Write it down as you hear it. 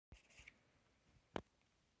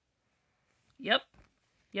Yep.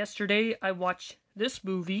 Yesterday I watched this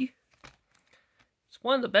movie. It's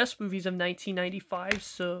one of the best movies of 1995,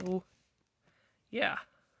 so yeah.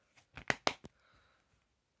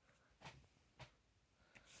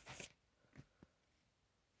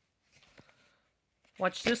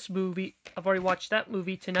 Watch this movie. I've already watched that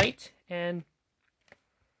movie tonight, and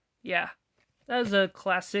yeah. That is a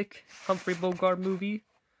classic Humphrey Bogart movie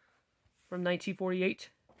from 1948.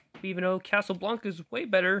 Even though Casablanca is way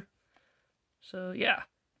better. So yeah.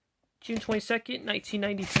 June 22nd,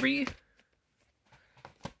 1993.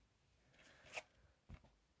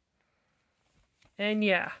 And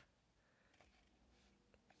yeah.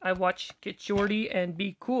 I watched Get Shorty and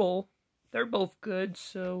Be Cool. They're both good,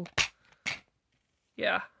 so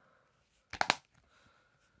yeah.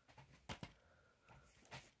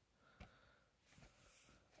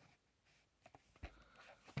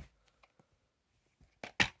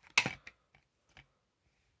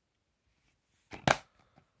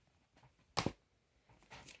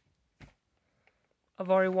 I've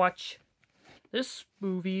already watched this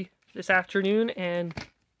movie this afternoon, and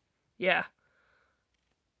yeah.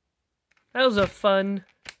 That was a fun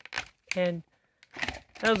movie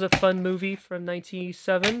from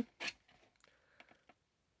 1987.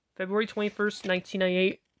 February 21st,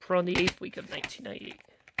 1998, put on the 8th week of 1998.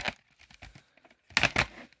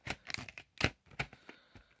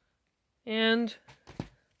 And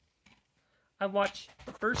I watched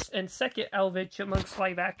the first and second Alvin Chipmunks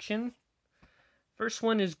live action. First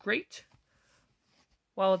one is great,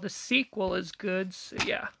 while the sequel is good, so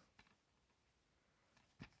yeah.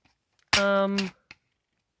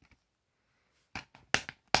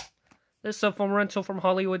 This is a from rental from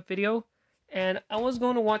Hollywood Video, and I was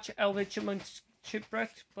going to watch Alvin Chipmunks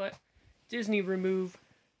Shipwrecked, but Disney removed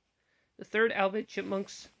the third Alvin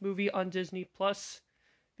Chipmunks movie on Disney Plus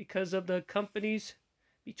because of the companies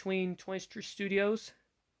between 20th Street Studios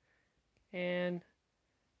and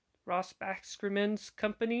Ross Baxterman's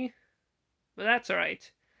company, but that's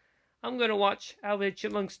alright. I'm going to watch Alvin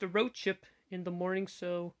Chipmunks The Road Trip in the morning,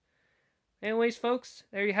 so anyways folks,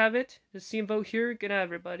 there you have it. This is CM Vote here. Good night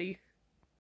everybody.